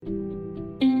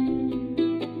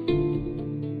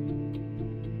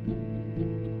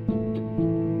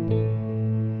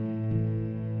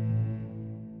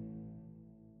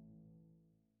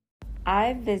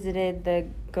I visited the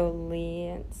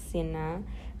Golicyna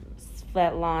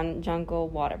Svetlana Jungle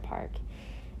Water Park.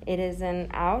 It is an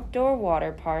outdoor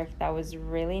water park that was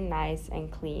really nice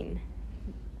and clean,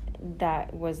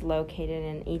 that was located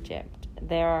in Egypt.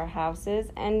 There are houses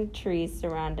and trees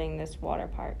surrounding this water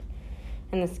park,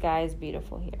 and the sky is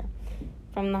beautiful here.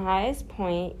 From the highest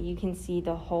point, you can see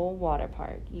the whole water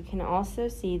park. You can also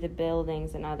see the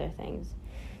buildings and other things.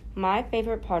 My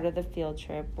favorite part of the field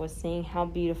trip was seeing how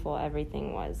beautiful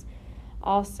everything was.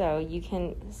 Also,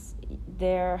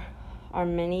 there are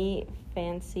many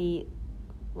fancy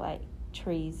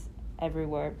trees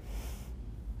everywhere.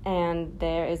 And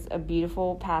there is a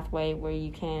beautiful pathway where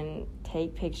you can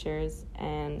take pictures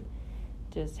and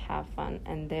just have fun.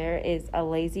 And there is a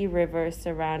lazy river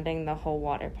surrounding the whole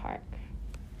water park.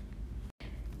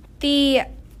 The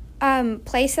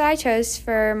place that I chose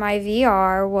for my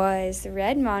VR was the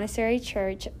Red Montessori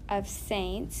Church of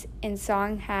Saints in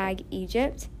Songhag,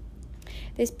 Egypt.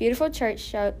 This beautiful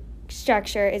church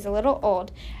structure is a little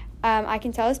old. I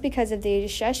can tell this because of the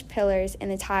shush pillars and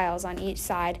the tiles on each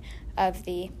side of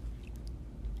the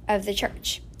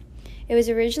church. It was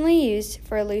originally used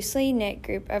for a loosely knit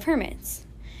group of hermits.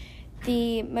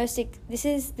 The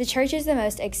church is the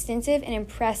most extensive and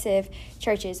impressive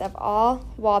churches of all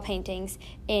wall paintings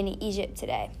in Egypt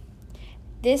today.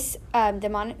 The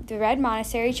Red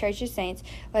Montessori Church of Saints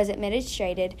was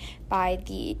administered by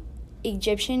the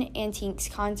Egyptian Antiques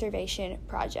Conservation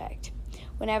Project.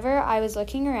 Whenever I was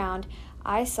looking around,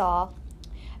 I saw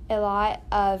a lot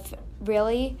of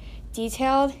really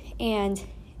detailed and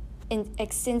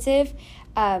extensive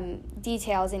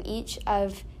details in each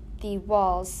of the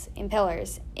walls and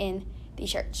pillars in the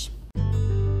church.